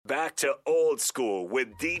back to Old School with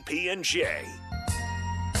DP and J.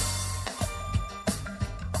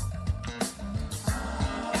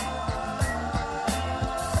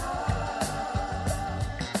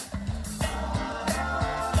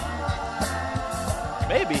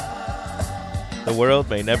 Maybe. The world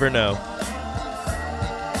may never know.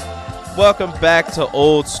 Welcome back to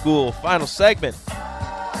Old School. Final segment.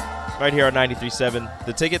 Right here on 93.7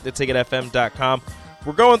 The Ticket, theticketfm.com.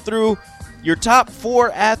 We're going through your top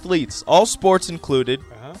 4 athletes, all sports included.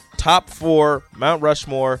 Top 4 Mount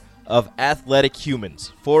Rushmore of athletic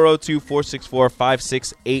humans.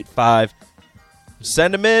 402-464-5685.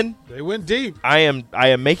 Send them in. They went deep. I am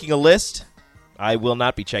making a list. I will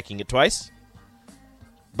not be checking it twice.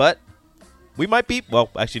 But we might be, well,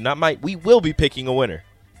 actually not might, we will be picking a winner.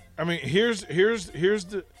 I mean, Jay's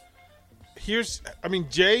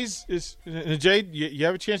is, Jay, you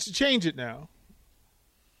have a chance to change it now.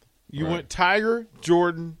 You went Tiger,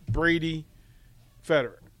 Jordan, Brady,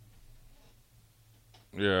 Federer.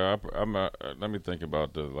 Yeah, let me think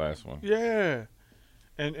about the last one. Yeah.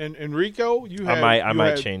 And Enrico, you had I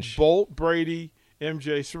might change. Bolt, Brady,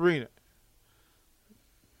 MJ, Serena.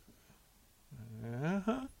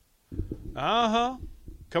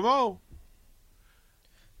 Come on.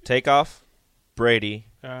 Take off Brady.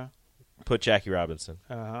 Uh-huh. Put Jackie Robinson.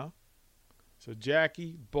 So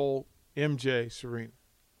Jackie, Bolt, MJ, Serena.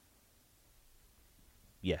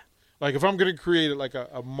 Yeah. Like if I'm going to create like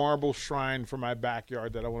a marble shrine for my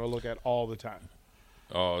backyard that I want to look at all the time.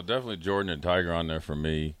 Oh, definitely Jordan and Tiger on there for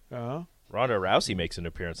me. Ronda Rousey makes an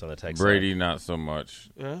appearance on the text. Brady, not so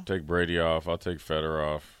much. Yeah. Take Brady off. I'll take Federer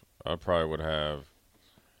off. I probably would have.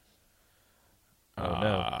 Oh,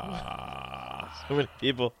 no. So many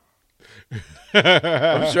people.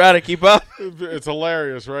 I'm trying to keep up. It's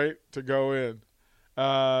hilarious, right? To go in.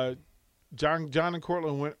 John and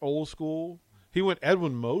Cortland went old school. He went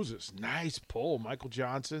Edwin Moses. Nice pull. Michael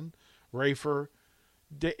Johnson, Rafer.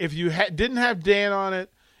 If you didn't have Dan on it,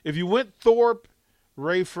 if you went Thorpe,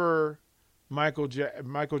 Rafer, Michael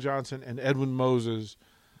Johnson, and Edwin Moses.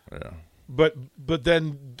 Yeah. But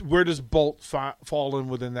then where does Bolt fall in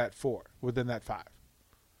within that 4, within that 5?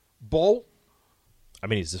 Bolt. I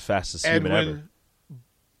mean, he's the fastest human ever.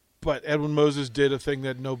 But Edwin Moses did a thing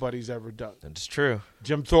that nobody's ever done. That's true.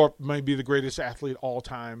 Jim Thorpe may be the greatest athlete all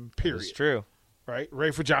time, period. That's true. Right?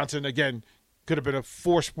 Rafer Johnson, again, could have been a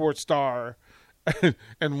 4-sport star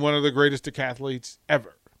and one of the greatest decathletes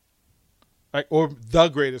ever. Or the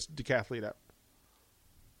greatest decathlete ever.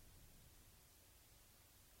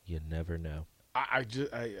 You never know.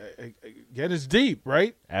 Again, it's deep,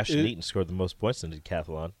 right? Ashton Eaton scored the most points in the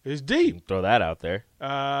decathlon. It's You deep. can throw that out there.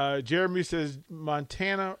 Jeremy says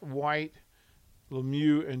Montana, White,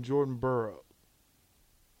 Lemieux, and Jordan Burroughs.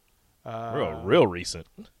 Real recent.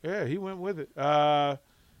 Yeah, he went with it.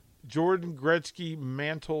 Jordan, Gretzky,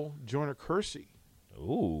 Mantle, Joyner Kersey.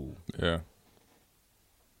 Ooh. Yeah.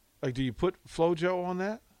 Like, do you put FloJo on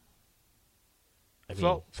that? I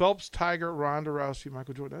mean, Phelps, Tiger, Ronda Rousey,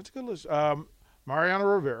 Michael Jordan. That's a good list. Mariano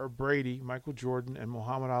Rivera, Brady, Michael Jordan, and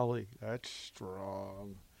Muhammad Ali. That's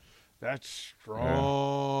strong. That's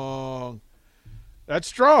strong. Yeah. That's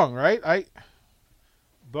strong, right?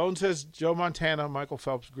 Bone says Joe Montana, Michael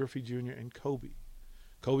Phelps, Griffey Jr., and Kobe.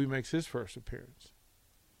 Kobe makes his first appearance.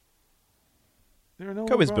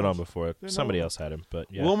 Kobe's been on before. Somebody else had him, but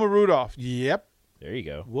yeah. Wilma Rudolph. Yep. There you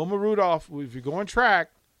go. Wilma Rudolph. If you're going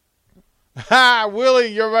track. Ha! Willie,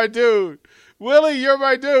 you're my dude. Willie, you're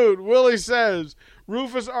my dude. Willie says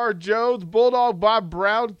Rufus R. Jones, Bulldog Bob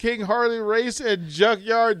Brown, King Harley Race, and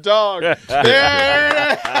Junkyard Dog. There.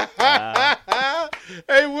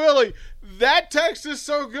 Hey, Willie, that text is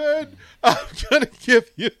so good. I'm going to give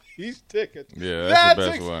you these tickets. Yeah, that's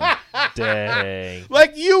the best one. Dang.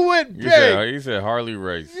 Like, you went big. He said Harley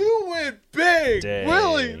Race. You went big. Dang.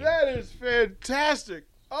 Willie, that is fantastic.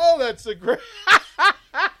 Oh, that's a great.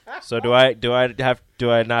 So do I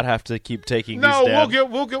not have to keep taking these down? No,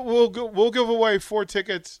 we'll give away 4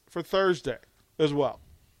 tickets for Thursday as well.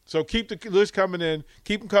 So keep the list coming in.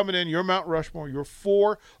 Keep them coming in. Your Mount Rushmore, your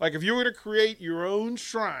 4. Like if you were to create your own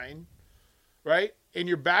shrine, right, in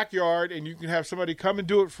your backyard, and you can have somebody come and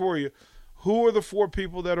do it for you, who are the 4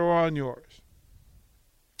 people that are on yours?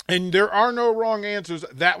 And there are no wrong answers.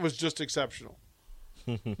 That was just exceptional.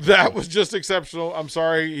 That was just exceptional. I'm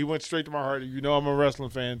sorry. He went straight to my heart. You know I'm a wrestling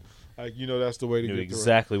fan. You know that's the way to get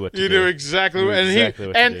exactly what to you do. knew exactly what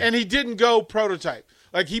and he didn't go prototype.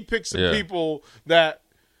 Like he picked some people that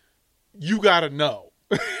you got to know.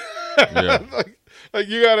 Yeah. like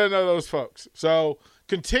you got to know those folks. So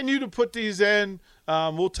continue to put these in.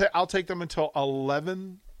 I'll take them until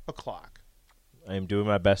 11 o'clock. I am doing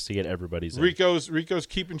my best to get everybody's in. Rico's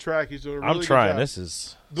keeping track. He's doing a really I'm trying. good job. This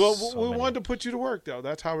is Well, so we many. wanted to put you to work, though.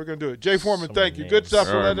 That's how we're going to do it. Jay Foreman, So thank many you. Good names. stuff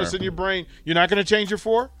for All right, letting us man. in your brain. You're not going to change your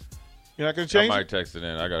 4? You're not going to I change might it? text it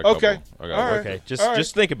in. I got a couple. Okay. I got All right. Okay, All right.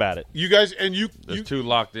 just think about it. You guys, and you There's 2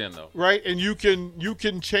 locked in though. right, and you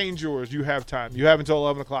can change yours. You have time. You have until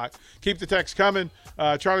 11 o'clock. Keep the text coming.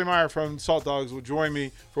 Charlie Meyer from Salt Dogs will join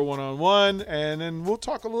me for one-on-one, and then we'll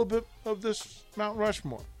talk a little bit of this Mount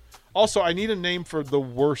Rushmore. Also, I need a name for the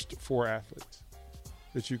worst 4 athletes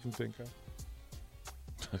that you can think of.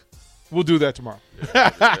 We'll do that tomorrow. Yeah,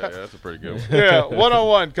 that's a pretty good one. Yeah,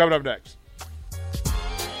 one-on-one coming up next.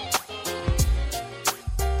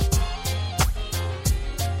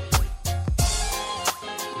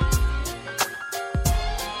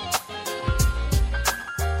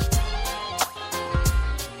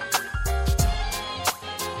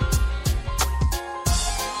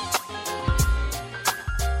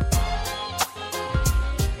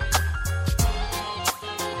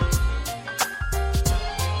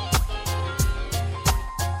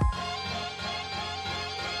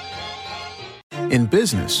 In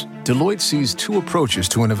business, Deloitte sees 2 approaches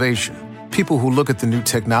to innovation. People who look at the new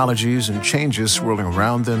technologies and changes swirling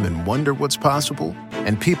around them and wonder what's possible,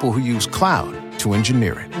 and people who use cloud to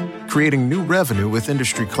engineer it, creating new revenue with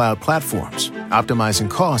industry cloud platforms, optimizing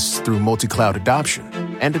costs through multi-cloud adoption,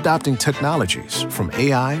 and adopting technologies from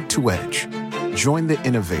AI to edge. Join the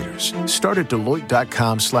innovators. Start at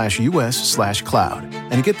Deloitte.com/US/cloud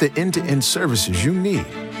and get the end-to-end services you need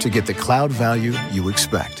to get the cloud value you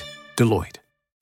expect. Deloitte.